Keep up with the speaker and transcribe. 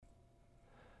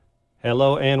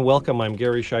Hello and welcome. I'm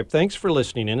Gary Shipe. Thanks for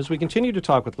listening in as we continue to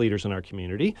talk with leaders in our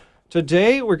community.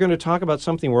 Today, we're going to talk about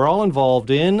something we're all involved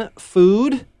in,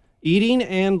 food, eating,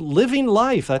 and living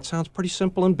life. That sounds pretty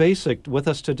simple and basic. With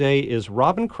us today is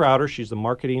Robin Crowder. She's the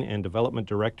Marketing and Development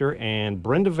Director, and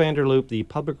Brenda Vanderloop, the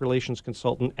Public Relations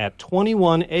Consultant at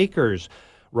 21 Acres.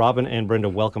 Robin and Brenda,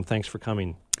 welcome. Thanks for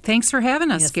coming. Thanks for having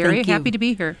us, Yes, Gary. thank you. Happy to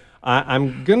be here.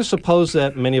 I'm going to suppose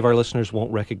that many of our listeners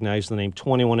won't recognize the name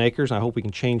 21 Acres, and I hope we can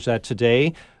change that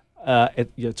today.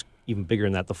 It's even bigger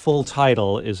than that. The full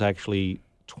title is actually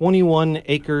 21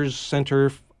 Acres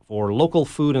Center for Local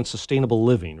Food and Sustainable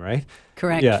Living, right?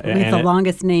 Correct. Yeah, We have the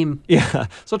longest name. Yeah,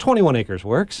 so 21 Acres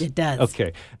works. It does.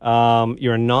 Okay.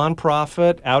 You're a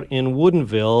nonprofit out in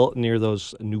Woodinville near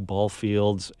those new ball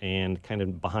fields and kind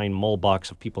of behind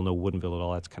Mullbox. If people know Woodinville at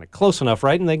all, that's kind of close enough,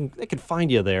 right? And they can find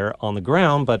you there on the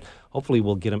ground, but hopefully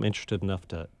we'll get them interested enough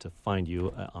to find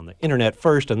you on the internet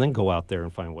first and then go out there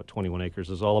and find what 21 Acres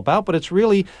is all about. But it's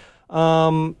really...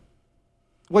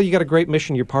 Well, you got a great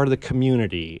mission. You're part of the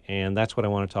community, and that's what I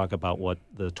want to talk about, what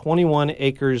the 21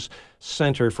 Acres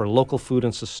Center for Local Food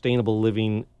and Sustainable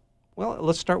Living, well,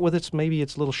 let's start with its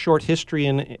little short history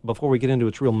and before we get into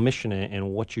its real mission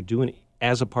and what you're doing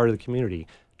as a part of the community.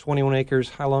 21 Acres,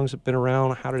 how long has it been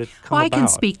around? How did it come about? I can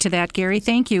speak to that, Gary.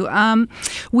 Thank you.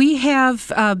 We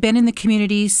have been in the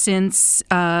community since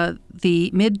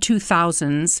the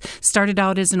mid-2000s, started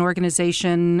out as an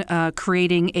organization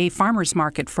creating a farmer's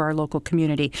market for our local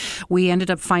community. We ended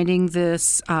up finding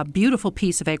this beautiful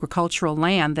piece of agricultural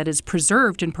land that is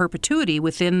preserved in perpetuity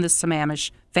within the Sammamish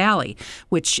Valley,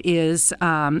 which is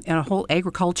a whole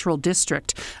agricultural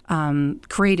district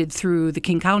created through the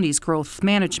King County's Growth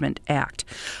Management Act.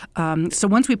 So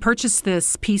once we purchased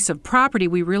this piece of property,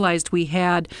 we realized we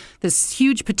had this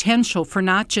huge potential for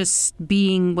not just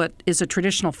being what is a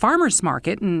traditional farmer's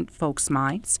market in folks'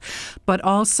 minds, but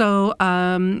also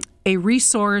a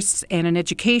resource and an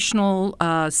educational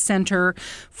center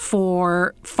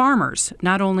for farmers,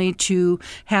 not only to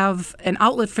have an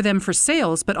outlet for them for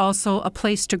sales, but also a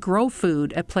place to grow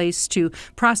food, a place to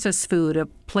process food, a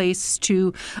place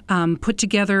to put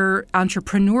together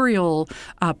entrepreneurial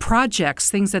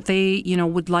projects, things that they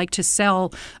would like to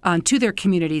sell to their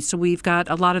community. So we've got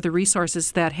a lot of the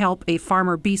resources that help a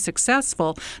farmer be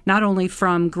successful, not only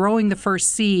from growing the first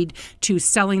seed to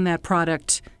selling that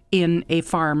product in a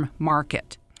farm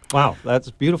market. Wow, that's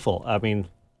beautiful. I mean,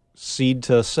 seed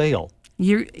to sale.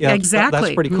 Exactly.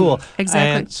 That's pretty cool. Exactly.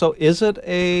 And so is it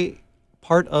a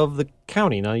part of the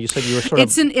county? Now, you said you were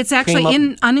It's actually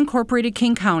in unincorporated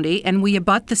King County, and we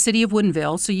abut the city of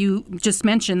Woodinville. So you just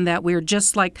mentioned that we're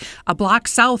just like a block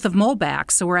south of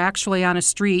Mullbox. So we're actually on a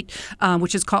street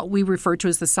which is we refer to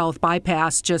as the South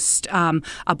Bypass, just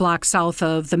a block south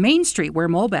of the main street where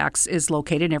Mullbox is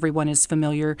located. And everyone is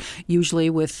familiar usually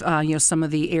with some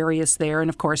of the areas there, and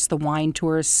of course the wine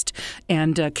tourist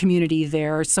and community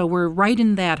there. So we're right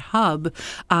in that hub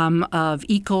of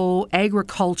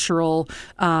eco-agricultural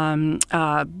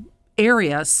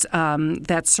areas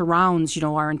that surrounds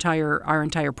our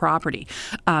entire property.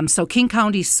 So King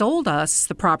County sold us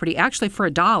the property actually for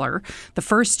 $1 the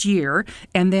first year,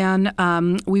 and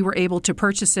then we were able to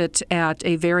purchase it at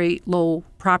a very low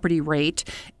property rate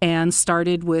and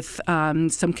started with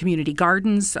some community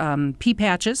gardens, pea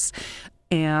patches,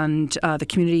 and the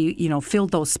community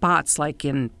filled those spots like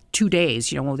in 2 days.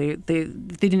 They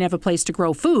didn't have a place to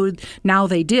grow food. Now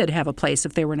they did have a place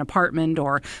if they were an apartment,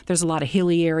 or there's a lot of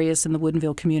hilly areas in the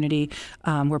Woodinville community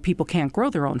where people can't grow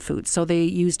their own food. So they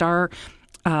used our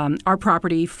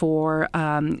property for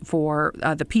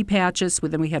the pea patches.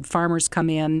 Then we had farmers come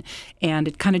in, and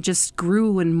it kind of just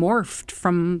grew and morphed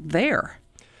from there.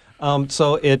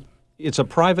 So it's a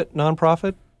private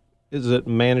nonprofit? Is it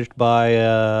managed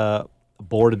by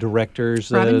board of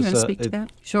directors? Robin, you want to speak to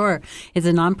that? Sure. It's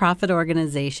a nonprofit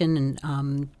organization,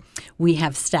 and we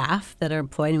have staff that are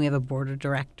employed, and we have a board of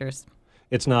directors.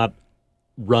 It's not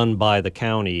run by the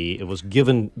county.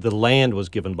 The land was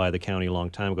given by the county a long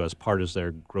time ago as part of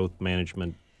their growth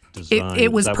management design.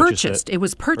 It was purchased. It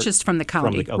was purchased from the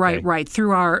county, right,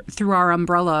 through our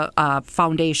umbrella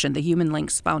foundation, the Human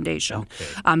Links Foundation.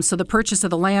 Okay. So the purchase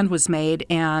of the land was made,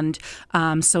 and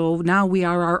so now we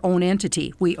are our own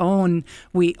entity. We own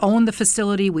the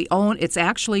facility. It's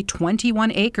actually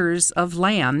 21 acres of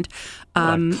land.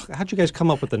 How'd you guys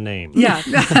come up with the name? Yeah,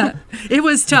 it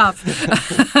was tough.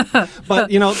 But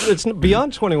it's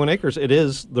beyond 21 acres. It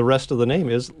is, the rest of the name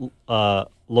is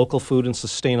local food and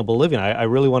sustainable living. I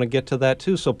really want to get to that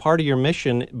too. So part of your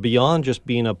mission, beyond just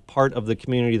being a part of the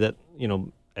community that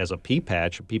as a pea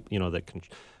patch, people that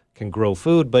can can grow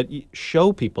food, but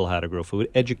show people how to grow food,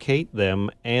 educate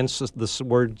them, and the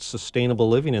word sustainable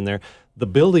living in there. The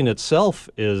building itself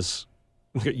is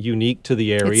unique to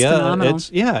the area. It's phenomenal.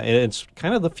 It's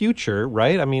kind of the future,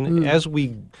 right? I mean, as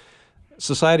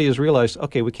society has realized,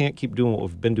 okay, we can't keep doing what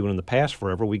we've been doing in the past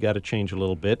forever. We got to change a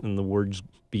little bit, and the words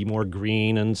be more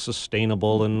green and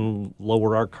sustainable and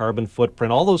lower our carbon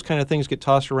footprint. All those kind of things get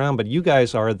tossed around, but you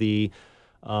guys are an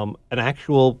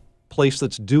actual place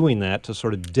that's doing that to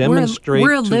sort of demonstrate.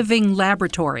 We're a living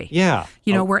laboratory. Yeah.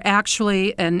 We're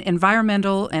actually an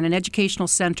environmental and an educational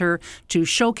center to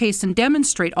showcase and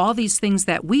demonstrate all these things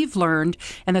that we've learned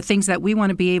and the things that we want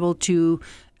to be able to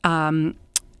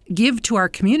give to our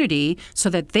community so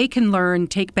that they can learn,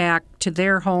 take back to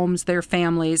their homes, their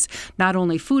families, not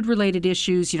only food-related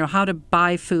issues, how to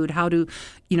buy food, how to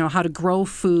grow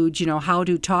food, how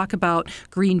to talk about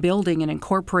green building and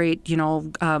incorporate,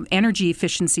 energy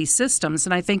efficiency systems.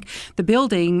 And I think the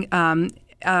building,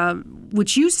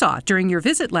 which you saw during your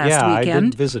visit last weekend. Yeah, I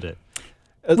did visit it.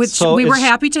 Which we were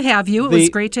happy to have you. It was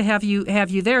great to have you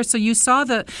there. So you saw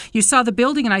the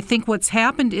building, and I think what's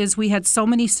happened is we had so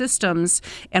many systems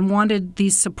and wanted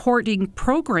these supporting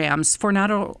programs for not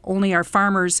only our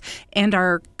farmers and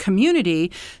our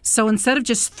community. So instead of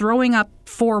just throwing up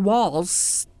 4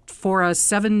 walls for a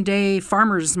 7-day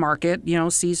farmers market,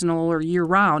 seasonal or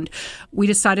year-round, we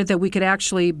decided that we could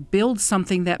actually build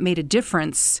something that made a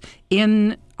difference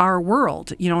in our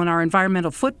world, in our environmental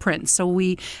footprint. So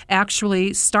we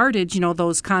actually started,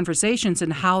 those conversations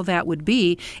and how that would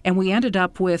be, and we ended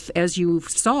up with, as you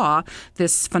saw,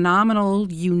 this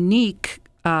phenomenal, unique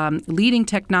leading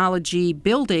technology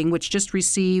building, which just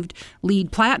received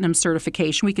LEED Platinum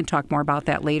certification. We can talk more about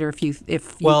that later if you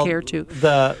care to.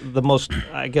 The most,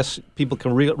 I guess, people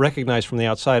can recognize from the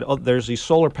outside, there's these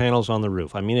solar panels on the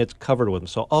roof. I mean, it's covered with them.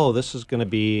 So, this is going to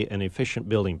be an efficient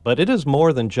building. But it is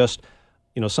more than just,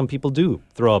 some people do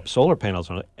throw up solar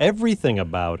panels on it. Everything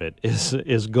about it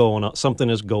is going on. Something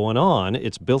is going on.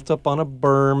 It's built up on a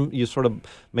berm. You sort of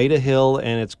made a hill,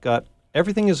 and it's got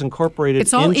everything is incorporated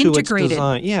it's all into integrated. Its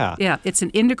design. Yeah, it's an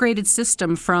integrated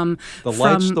system from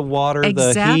lights, the water,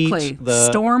 exactly, the heat,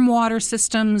 the stormwater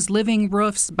systems, living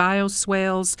roofs,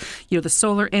 bioswales, the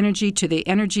solar energy to the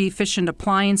energy efficient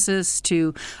appliances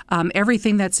to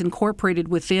everything that's incorporated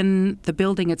within the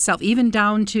building itself, even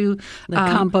down to the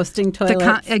composting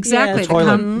toilets. Exactly,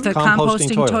 the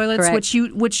composting toilets,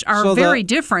 which are very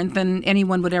different than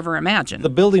anyone would ever imagine. The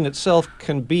building itself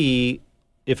can be,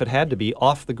 if it had to be,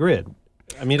 off the grid.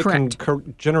 I mean, Correct. It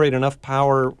can generate enough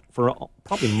power for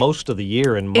probably most of the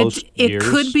year and most years. It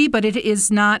could be, but it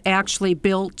is not actually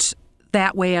built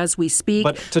that way as we speak.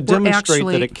 But to demonstrate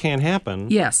that it can happen,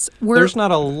 yes, there's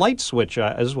not a light switch,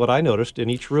 is what I noticed. In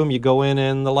each room, you go in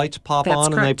and the lights pop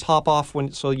on and they pop off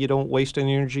so you don't waste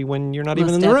any energy when you're not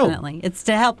even in the room. Definitely. It's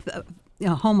to help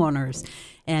homeowners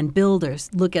and builders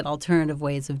look at alternative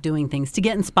ways of doing things. To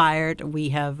get inspired, we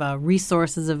have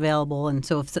resources available, and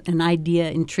so if an idea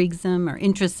intrigues them or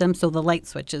interests them, so the light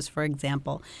switches, for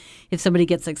example, if somebody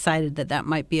gets excited that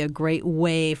might be a great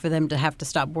way for them to have to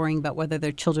stop worrying about whether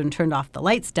their children turned off the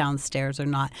lights downstairs or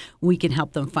not, we can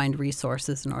help them find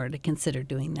resources in order to consider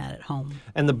doing that at home.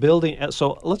 And the building,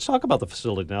 so let's talk about the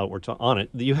facility now that we're on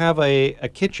it. You have a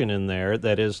kitchen in there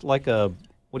that is like a,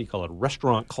 what do you call it,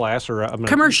 restaurant class or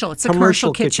commercial? It's a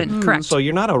commercial kitchen. Correct. So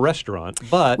you're not a restaurant,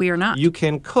 but we are not. You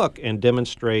can cook and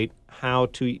demonstrate how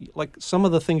to, like some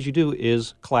of the things you do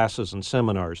is classes and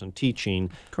seminars and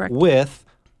teaching. Correct. With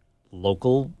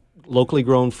locally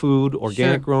grown food,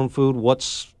 organic grown food.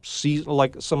 What's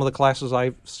like some of the classes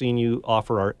I've seen you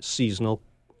offer are seasonal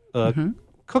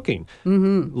cooking.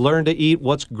 Mm-hmm. Learn to eat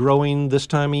what's growing this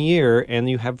time of year, and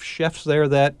you have chefs there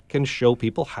that can show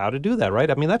people how to do that,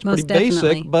 right? I mean, that's Most pretty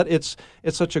definitely. basic, but it's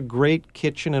such a great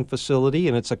kitchen and facility,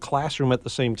 and it's a classroom at the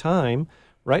same time,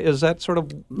 right? Is that sort of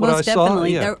what Most I saw?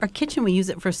 definitely. Yeah. Our kitchen, we use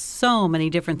it for so many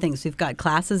different things. We've got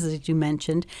classes, as you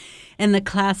mentioned, and the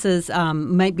classes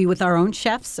might be with our own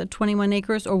chefs at 21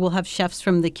 Acres, or we'll have chefs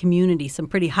from the community. Some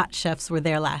pretty hot chefs were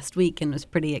there last week, and it was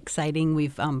pretty exciting.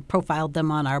 We've profiled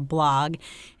them on our blog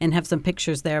and have some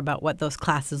pictures there about what those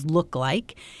classes look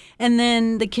like. And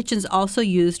then the kitchen's also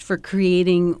used for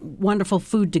creating wonderful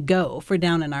food to go for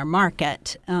down in our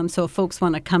market. So if folks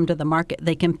want to come to the market,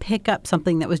 they can pick up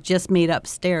something that was just made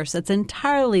upstairs that's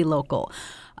entirely local.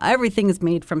 Everything is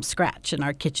made from scratch in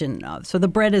our kitchen. So the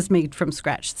bread is made from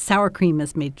scratch. Sour cream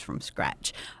is made from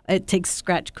scratch. It takes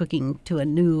scratch cooking to a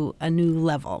new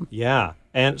level. Yeah.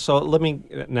 And so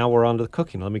now we're on to the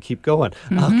cooking. Let me keep going.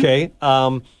 Okay.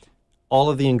 All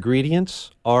of the ingredients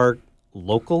are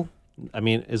local. I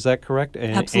mean, is that correct?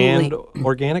 Absolutely. And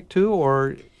organic too,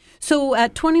 or? So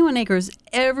at 21 acres,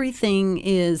 everything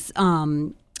is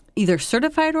either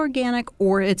certified organic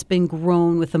or it's been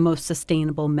grown with the most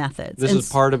sustainable methods. This is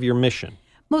part of your mission.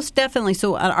 Most definitely.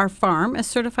 So our farm is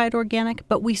certified organic,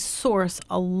 but we source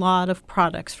a lot of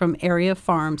products from area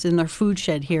farms in our food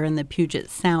shed here in the Puget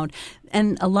Sound.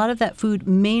 And a lot of that food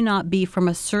may not be from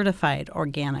a certified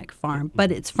organic farm,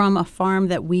 but it's from a farm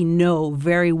that we know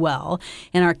very well.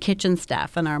 And our kitchen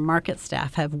staff and our market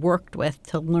staff have worked with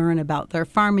to learn about their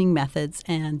farming methods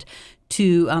and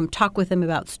to talk with them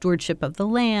about stewardship of the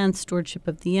land, stewardship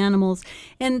of the animals.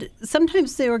 And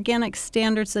sometimes the organic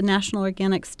standards, the national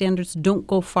organic standards, don't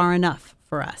go far enough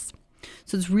for us.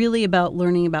 So it's really about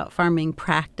learning about farming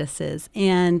practices.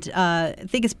 And I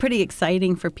think it's pretty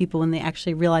exciting for people when they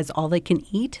actually realize all they can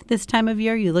eat this time of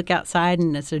year. You look outside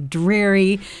and it's a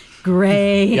dreary,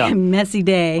 gray, messy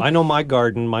day. I know my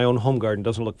garden, my own home garden,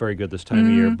 doesn't look very good this time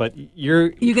of year. But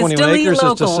your you 21 acres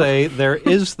is to say there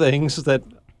is things that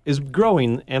is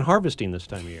growing and harvesting this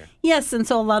time of year. Yes, and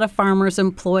so a lot of farmers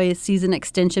employ season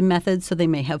extension methods, so they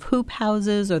may have hoop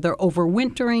houses or they're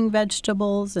overwintering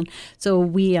vegetables. And so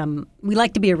we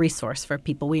like to be a resource for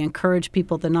people. We encourage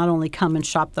people to not only come and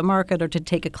shop the market or to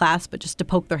take a class, but just to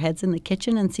poke their heads in the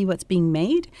kitchen and see what's being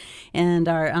made. And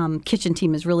our kitchen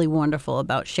team is really wonderful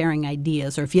about sharing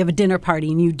ideas. Or if you have a dinner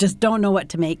party and you just don't know what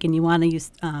to make and you want to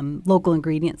use local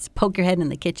ingredients, poke your head in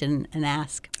the kitchen and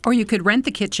ask. Or you could rent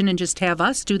the kitchen and just have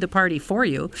us do the party for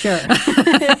you. Sure.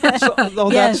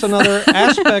 That's another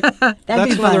aspect.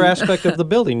 That's another aspect of the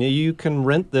building. You can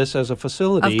rent this as a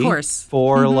facility, of course,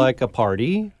 for like a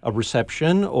party, a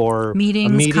reception, or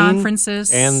meetings, a meeting,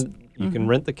 conferences, and you can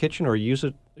rent the kitchen or use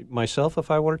it myself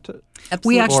if I were to.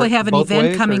 We actually have an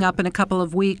event coming or? up in a couple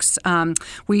of weeks.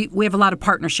 We have a lot of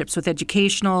partnerships with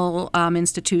educational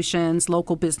institutions,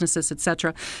 local businesses,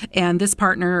 etc. And this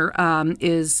partner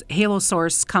is Halo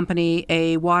Source Company,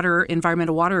 a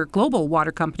environmental water, global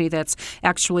water company that's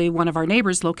actually one of our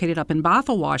neighbors located up in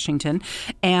Bothell, Washington.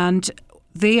 And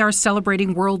they are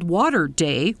celebrating World Water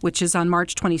Day, which is on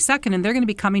March 22nd, and they're going to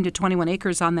be coming to 21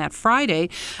 Acres on that Friday,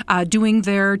 doing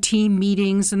their team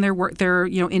meetings and their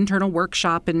internal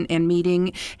workshop and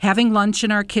meeting, having lunch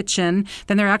in our kitchen.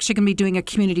 Then they're actually going to be doing a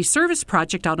community service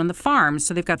project out on the farm.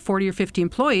 So they've got 40 or 50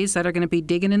 employees that are going to be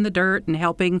digging in the dirt and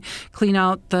helping clean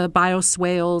out the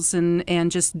bioswales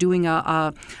and just doing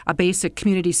a basic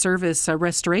community service, a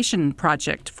restoration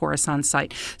project for us on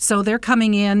site. So they're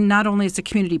coming in not only as a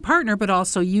community partner, but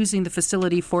also using the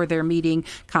facility for their meeting,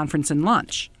 conference, and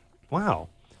lunch. Wow.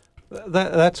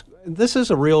 This is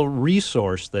a real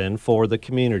resource then for the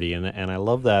community, and I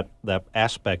love that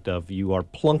aspect of you are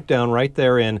plunked down right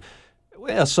there in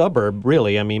a suburb,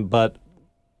 really. I mean, but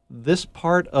this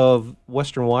part of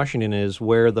Western Washington is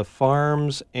where the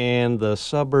farms and the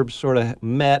suburbs sort of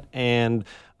met, and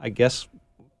I guess,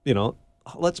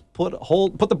 let's put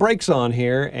the brakes on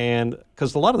here, and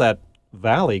because a lot of that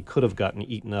valley could have gotten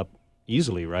eaten up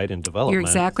easily, right, in development. You're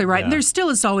exactly right. Yeah. And there still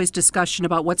is always discussion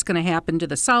about what's going to happen to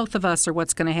the south of us or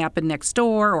what's going to happen next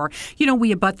door. Or,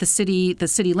 we abut the city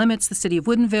limits, the city of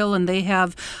Woodinville, and they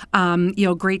have,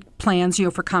 great plans,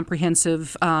 for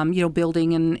comprehensive,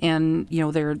 building and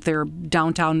their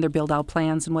downtown, their build-out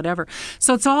plans and whatever.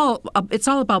 So it's all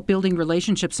about building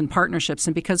relationships and partnerships.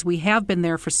 And because we have been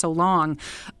there for so long,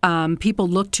 people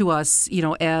look to us,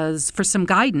 as for some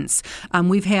guidance.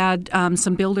 We've had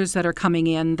some builders that are coming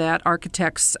in that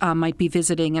architects might be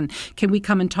visiting, and can we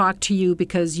come and talk to you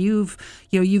because you've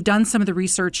done some of the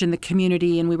research in the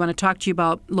community, and we want to talk to you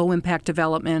about low impact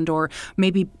development, or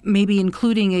maybe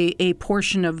including a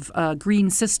portion of green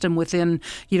system within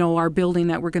our building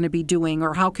that we're going to be doing,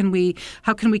 or how can we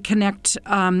connect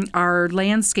our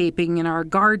landscaping and our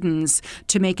gardens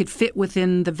to make it fit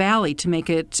within the valley, to make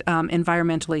it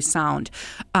environmentally sound.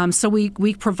 So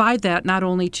we provide that not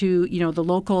only to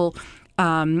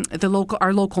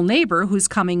our local neighbor who's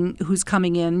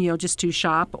coming in, just to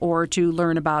shop or to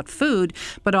learn about food,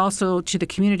 but also to the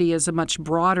community as a much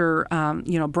broader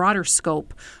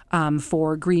scope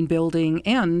for green building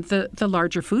and the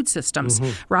larger food systems.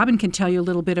 Mm-hmm. Robin can tell you a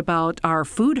little bit about our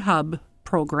food hub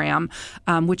program,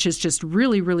 which is just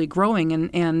really, really growing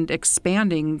and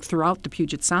expanding throughout the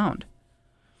Puget Sound.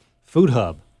 Food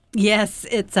hub. Yes,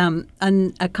 it's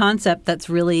a concept that's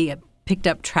really picked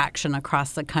up traction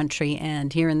across the country,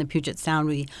 and here in the Puget Sound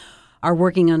we are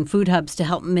working on food hubs to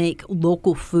help make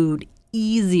local food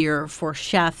easier for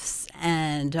chefs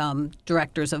and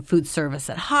directors of food service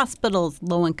at hospitals,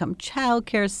 low-income child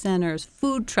care centers,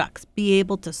 food trucks, be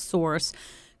able to source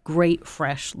great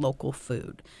fresh local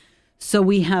food. So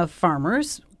we have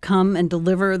farmers come and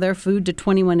deliver their food to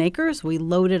 21 Acres. We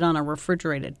load it on a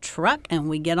refrigerated truck, and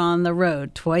we get on the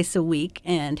road twice a week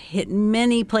and hit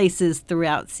many places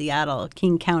throughout Seattle,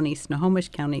 King County, Snohomish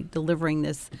County, delivering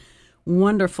this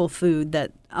wonderful food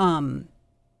that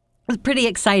it's pretty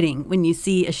exciting when you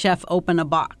see a chef open a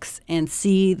box and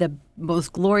see the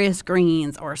most glorious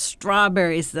greens or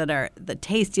strawberries that are the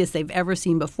tastiest they've ever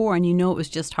seen before, and you know it was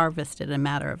just harvested in a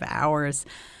matter of hours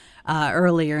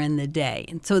earlier in the day.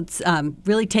 And so it's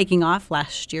really taking off.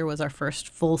 Last year was our first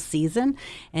full season,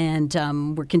 and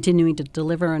we're continuing to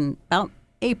deliver. In about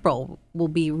April, we'll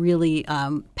be really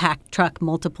packed truck,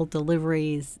 multiple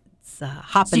deliveries. It's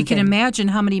hopping. So you can imagine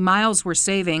how many miles we're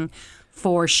saving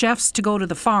for chefs to go to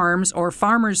the farms or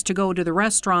farmers to go to the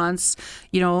restaurants,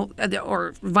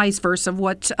 or vice versa,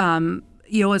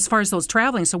 as far as those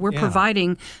traveling. So we're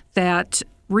providing that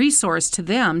resource to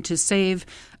them to save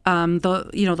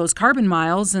those carbon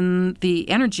miles and the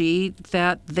energy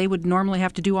that they would normally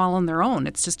have to do all on their own.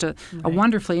 It's just a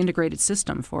wonderfully integrated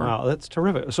system for. Wow, that's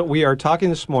terrific. So we are talking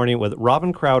this morning with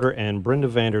Robin Crowder and Brenda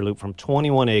Vanderloop from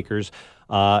 21 Acres.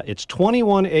 It's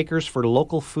 21 Acres for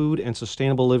Local Food and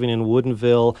Sustainable Living in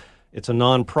Woodinville. It's a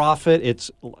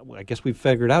nonprofit. I guess we've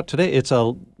figured out today, it's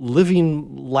a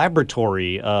living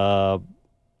laboratory.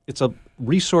 It's a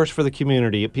resource for the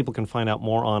community. People can find out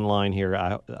more online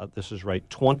here. This is right.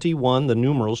 21, the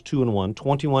numerals, 2 and 1,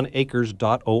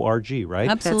 21acres.org, right?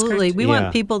 Absolutely. We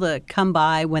want people to come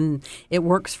by when it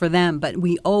works for them, but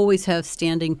we always have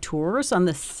standing tours on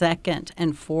the 2nd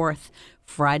and 4th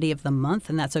Friday of the month,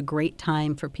 and that's a great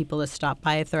time for people to stop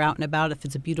by if they're out and about, if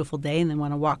it's a beautiful day and they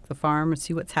want to walk the farm or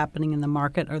see what's happening in the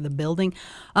market or the building.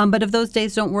 But if those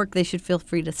days don't work, they should feel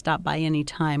free to stop by any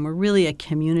time. We're really a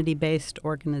community-based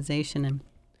organization and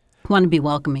want to be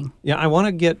welcoming. Yeah, I want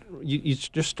to get you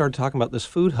just started talking about this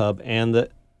food hub, and the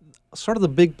sort of the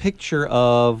big picture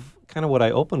of kind of what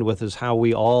I opened with is how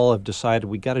we all have decided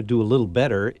we got to do a little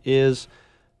better is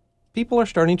people are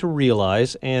starting to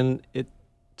realize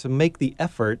to make the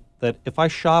effort that if I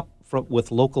shop for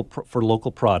local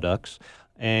products,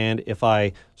 and if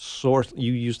I source,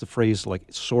 you use the phrase like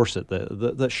source it.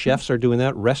 The chefs are doing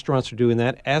that, restaurants are doing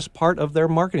that as part of their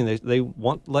marketing. They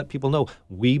want to let people know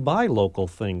we buy local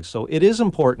things. So it is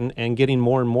important and getting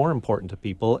more and more important to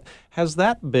people. Has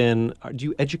that been? Do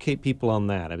you educate people on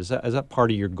that? Is that part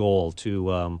of your goal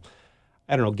to?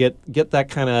 Get that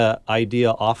kind of idea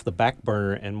off the back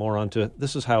burner and more onto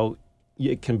this is how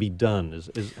it can be done,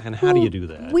 and how do you do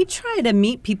that? We try to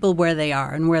meet people where they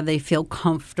are and where they feel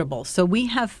comfortable. So we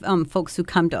have folks who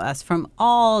come to us from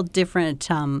all different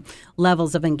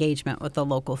levels of engagement with the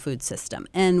local food system.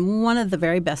 And one of the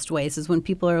very best ways is when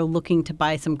people are looking to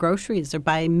buy some groceries or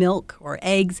buy milk or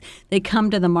eggs, they come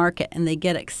to the market and they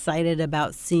get excited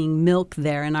about seeing milk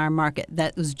there in our market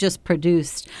that was just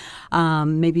produced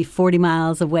maybe 40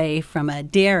 miles away from a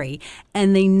dairy,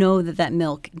 and they know that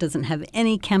milk doesn't have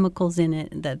any chemicals in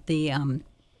it, that the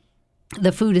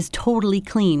food is totally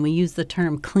clean. We use the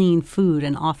term clean food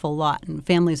an awful lot, and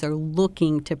families are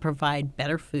looking to provide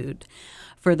better food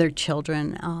for their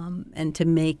children and to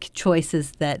make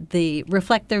choices that they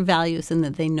reflect their values and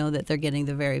that they know that they're getting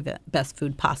the very best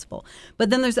food possible.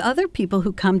 But then there's other people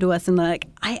who come to us and they're like,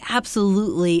 I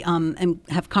absolutely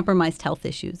have compromised health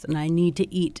issues and I need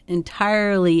to eat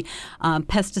entirely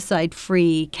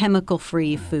pesticide-free,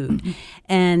 chemical-free food.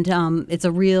 And it's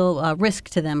a real risk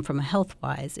to them from a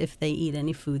health-wise if they eat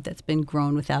any food that's been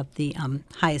grown without the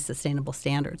highest sustainable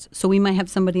standards. So we might have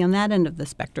somebody on that end of the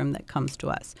spectrum that comes to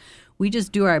us. We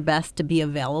just do our best to be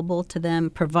available to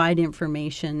them, provide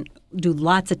information, do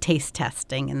lots of taste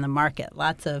testing in the market,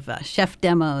 lots of chef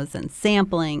demos and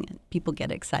sampling. People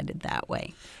get excited that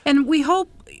way. And we hope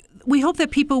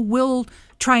that people will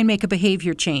try and make a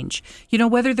behavior change.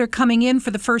 Whether they're coming in for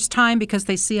the first time because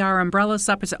they see our umbrellas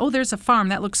up and say, oh, there's a farm,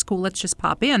 that looks cool, let's just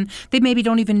pop in. They maybe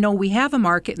don't even know we have a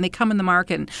market, and they come in the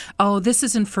market and, oh, this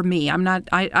isn't for me.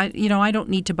 I don't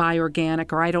need to buy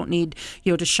organic, or I don't need,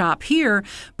 to shop here.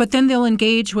 But then they'll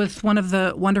engage with one of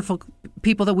the wonderful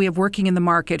people that we have working in the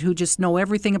market who just know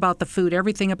everything about the food,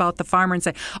 everything about the farmer, and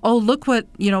say, oh, look what,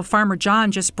 Farmer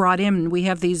John just brought in. We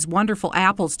have these wonderful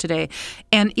apples today.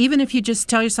 And even if you just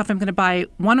tell yourself, I'm going to buy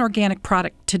one organic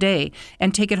product today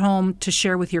and take it home to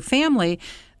share with your family,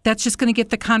 that's just going to get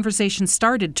the conversation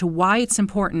started to why it's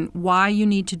important, why you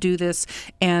need to do this,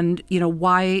 and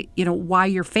why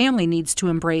your family needs to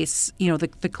embrace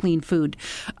the clean food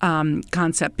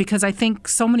concept. Because I think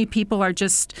so many people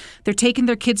they're taking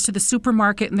their kids to the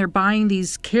supermarket and they're buying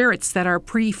these carrots that are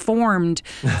pre-formed.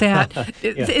 That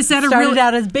is that started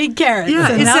out as big carrots.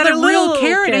 Yeah, is that a real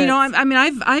carrot?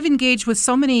 Carrots. I've engaged with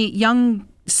so many young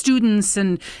students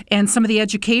and some of the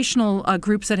educational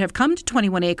groups that have come to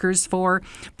 21 Acres for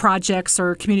projects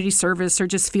or community service or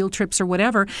just field trips or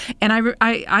whatever. And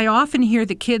I often hear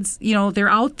the kids, they're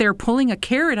out there pulling a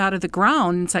carrot out of the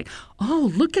ground. And it's like,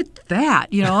 oh, look at that,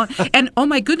 and oh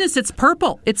my goodness, it's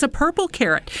purple. It's a purple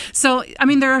carrot. So, I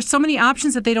mean, there are so many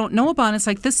options that they don't know about. And it's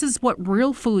like, this is what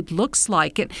real food looks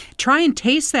like. Try and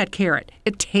taste that carrot.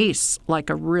 It tastes like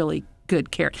a really good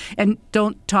carrot. And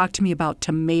don't talk to me about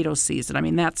tomato season. I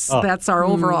mean, that's our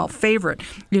overall favorite,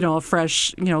 a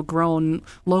fresh,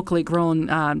 locally grown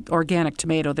organic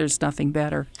tomato. There's nothing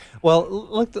better. Well,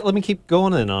 let me keep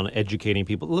going in on educating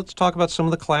people. Let's talk about some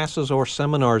of the classes or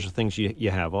seminars or things you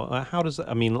have. How does that,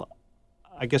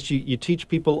 I guess you teach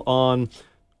people on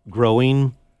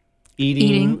growing,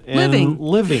 eating and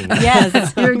living.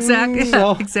 Yes, you're exactly.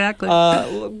 So, exactly.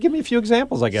 Give me a few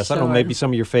examples, I guess. Sure. I don't know, maybe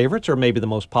some of your favorites or maybe the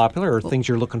most popular or things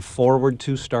you're looking forward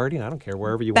to starting. I don't care,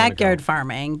 wherever you want to go. Backyard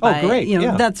farming. Great.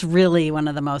 That's really one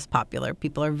of the most popular.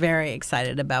 People are very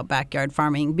excited about backyard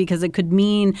farming because it could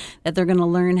mean that they're going to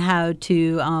learn how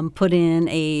to put in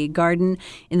a garden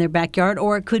in their backyard,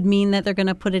 or it could mean that they're going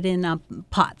to put it in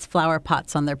pots, flower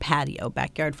pots on their patio.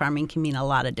 Backyard farming can mean a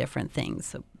lot of different things.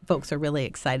 So folks are really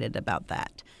excited about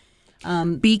that.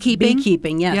 Beekeeping.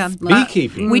 Beekeeping, yes. Yeah.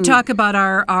 Beekeeping. We talk about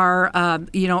our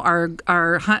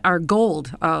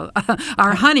gold,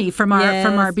 our honey from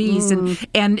our bees,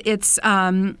 and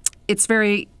it's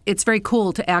very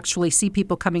cool to actually see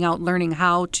people coming out learning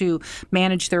how to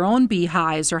manage their own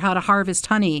beehives or how to harvest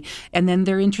honey, and then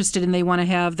they're interested and they want to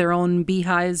have their own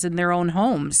beehives in their own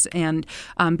homes and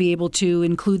be able to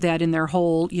include that in their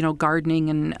whole gardening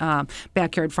and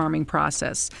backyard farming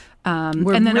process.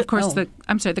 And then of course the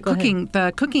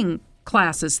cooking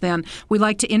classes, then we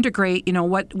like to integrate,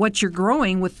 what you're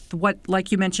growing with what,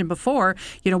 like you mentioned before,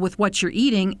 with what you're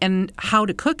eating and how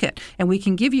to cook it. And we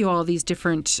can give you all these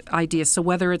different ideas. So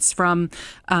whether it's from,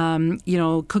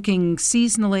 cooking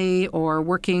seasonally or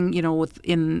working,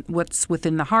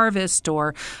 within the harvest,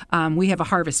 or we have a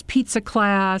harvest pizza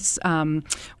class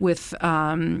with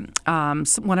one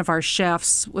of our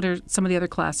chefs. What are some of the other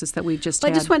classes that we've just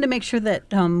had? I just wanted to make sure that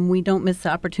we don't miss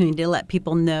the opportunity to let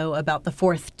people know about the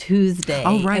fourth Tuesday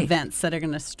events that are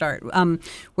going to start.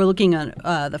 We're looking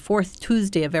at the fourth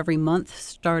Tuesday of every month,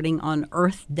 starting on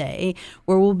Earth Day,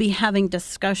 where we'll be having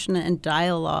discussion and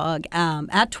dialogue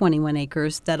at 21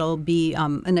 Acres that'll be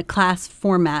in a class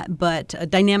format, but a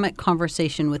dynamic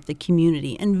conversation with the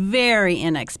community, and very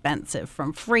inexpensive,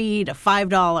 from free to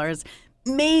 $5.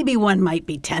 Maybe one might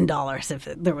be $10 if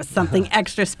there was something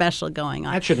extra special going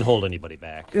on. That shouldn't hold anybody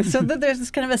back. So there's this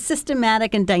kind of a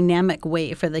systematic and dynamic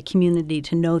way for the community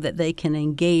to know that they can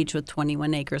engage with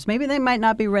 21 Acres. Maybe they might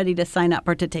not be ready to sign up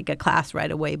or to take a class right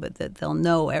away, but that they'll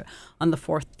know on the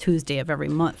fourth Tuesday of every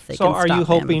month they can stop in. So are you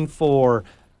hoping for,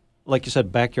 like you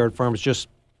said, backyard farms, just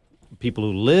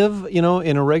people who live, in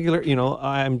a regular,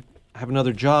 I have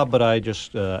another job, but I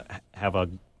just have a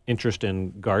interest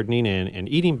in gardening and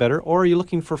eating better, or are you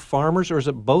looking for farmers, or is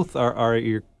it both? Are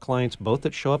your clients both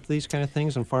that show up to these kind of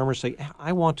things, and farmers say,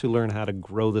 I want to learn how to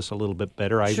grow this a little bit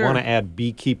better. I want to add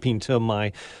beekeeping to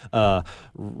my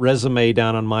resume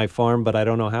down on my farm, but I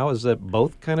don't know how. Is that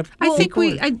both kind of? I think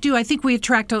we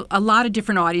attract a lot of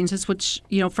different audiences, which,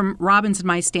 from Robin's and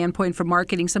my standpoint from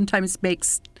marketing sometimes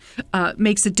makes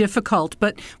it difficult,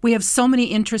 but we have so many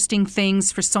interesting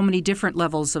things for so many different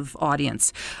levels of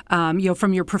audience.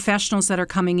 From your professionals that are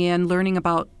coming in, learning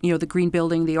about the green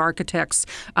building, the architects.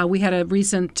 We had a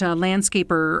recent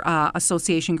landscaper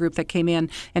association group that came in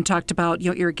and talked about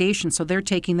irrigation, so they're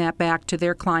taking that back to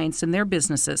their clients and their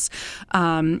businesses.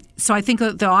 So I think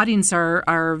the audience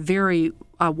are very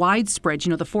widespread.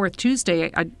 The fourth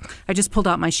Tuesday, I just pulled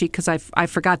out my sheet because I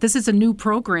forgot. This is a new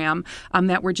program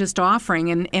that we're just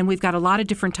offering, and we've got a lot of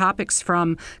different topics,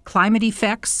 from climate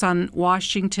effects on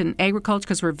Washington agriculture,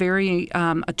 because we're very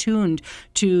attuned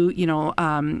to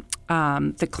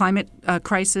the climate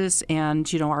crisis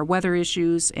and our weather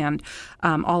issues and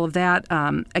all of that.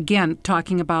 Again,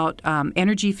 talking about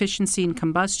energy efficiency and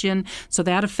combustion, so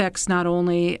that affects not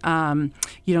only someone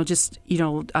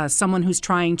who's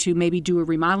trying to maybe do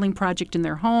a remodeling project in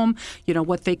their home,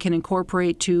 what they can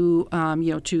incorporate to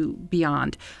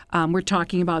beyond. We're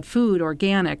talking about food,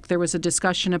 organic. There was a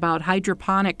discussion about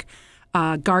hydroponic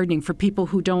gardening for people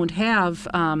who don't have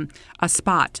a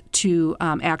spot to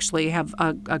actually have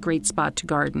a great spot to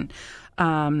garden.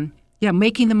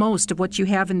 Making the most of what you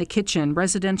have in the kitchen,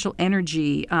 residential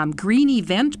energy, green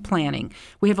event planning.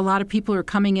 We have a lot of people who are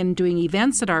coming in and doing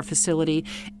events at our facility,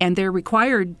 and they're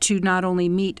required to not only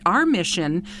meet our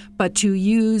mission, but to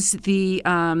use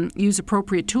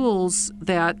appropriate tools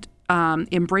that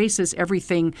embraces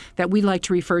everything that we like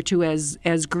to refer to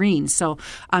as green. So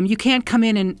you can't come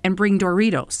in and bring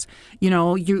Doritos.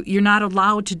 You're not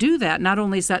allowed to do that. Not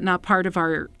only is that not part of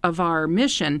our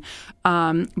mission,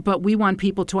 but we want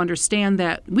people to understand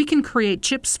that we can create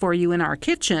chips for you in our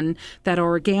kitchen that are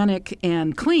organic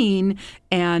and clean,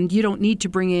 and you don't need to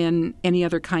bring in any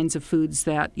other kinds of foods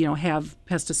that have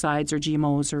pesticides or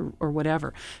GMOs or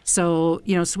whatever. So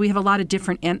so we have a lot of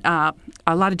different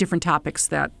topics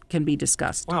that can be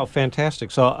discussed. Wow,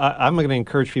 fantastic! So I'm going to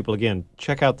encourage people again,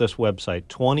 check out this website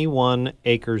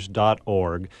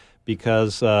 21acres.org.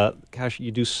 Because, gosh,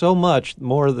 you do so much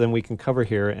more than we can cover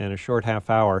here in a short half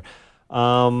hour.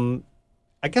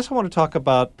 I guess I want to talk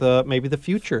about maybe the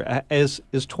future. Is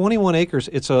 21 Acres,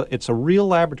 it's a real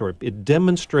laboratory. It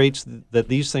demonstrates that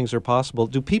these things are possible.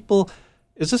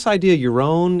 Is this idea your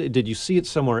own? Did you see it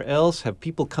somewhere else? Have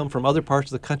people come from other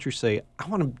parts of the country say, I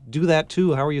want to do that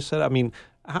too? How are you set up? I mean,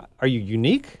 are you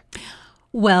unique?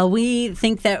 Well, we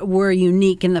think that we're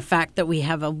unique in the fact that we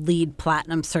have a LEED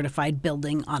Platinum certified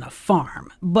building on a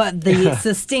farm. But the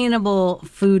sustainable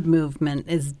food movement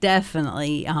is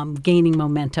definitely gaining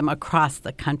momentum across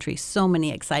the country. So many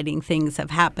exciting things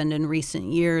have happened in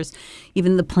recent years.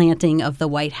 Even the planting of the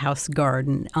White House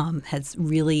garden has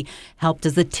really helped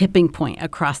as a tipping point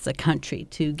across the country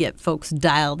to get folks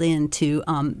dialed into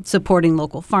supporting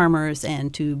local farmers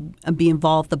and to be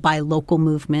involved. The Buy Local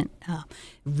movement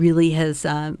really has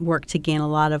worked to gain a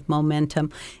lot of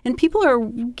momentum. And people are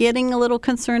getting a little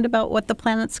concerned about what the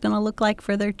planet's going to look like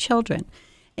for their children.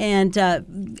 And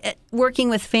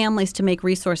working with families to make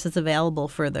resources available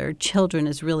for their children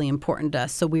is really important to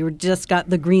us. So we just got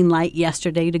the green light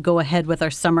yesterday to go ahead with our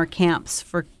summer camps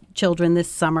for children this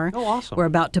summer. Oh, awesome. We're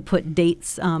about to put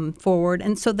dates forward.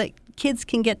 And so that kids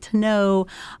can get to know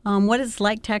what it's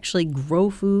like to actually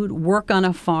grow food, work on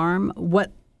a farm,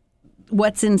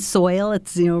 what's in soil.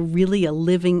 It's really a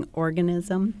living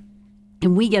organism.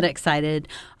 And we get excited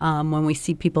when we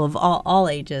see people of all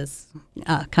ages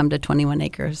come to 21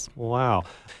 Acres. Wow.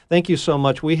 Thank you so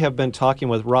much. We have been talking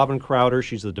with Robin Crowder.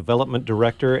 She's the development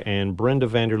director, and Brenda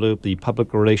Vanderloop, the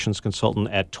public relations consultant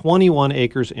at 21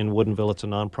 Acres in Woodinville. It's a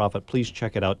nonprofit. Please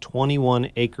check it out,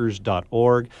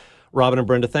 21acres.org. Robin and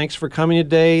Brenda, thanks for coming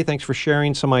today. Thanks for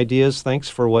sharing some ideas. Thanks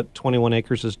for what 21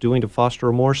 Acres is doing to foster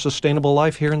a more sustainable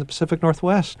life here in the Pacific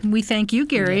Northwest. We thank you,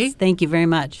 Gary. Yes, thank you very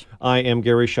much. I am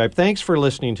Gary Shipe. Thanks for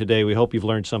listening today. We hope you've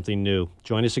learned something new.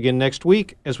 Join us again next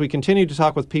week as we continue to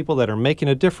talk with people that are making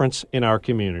a difference in our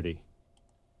community.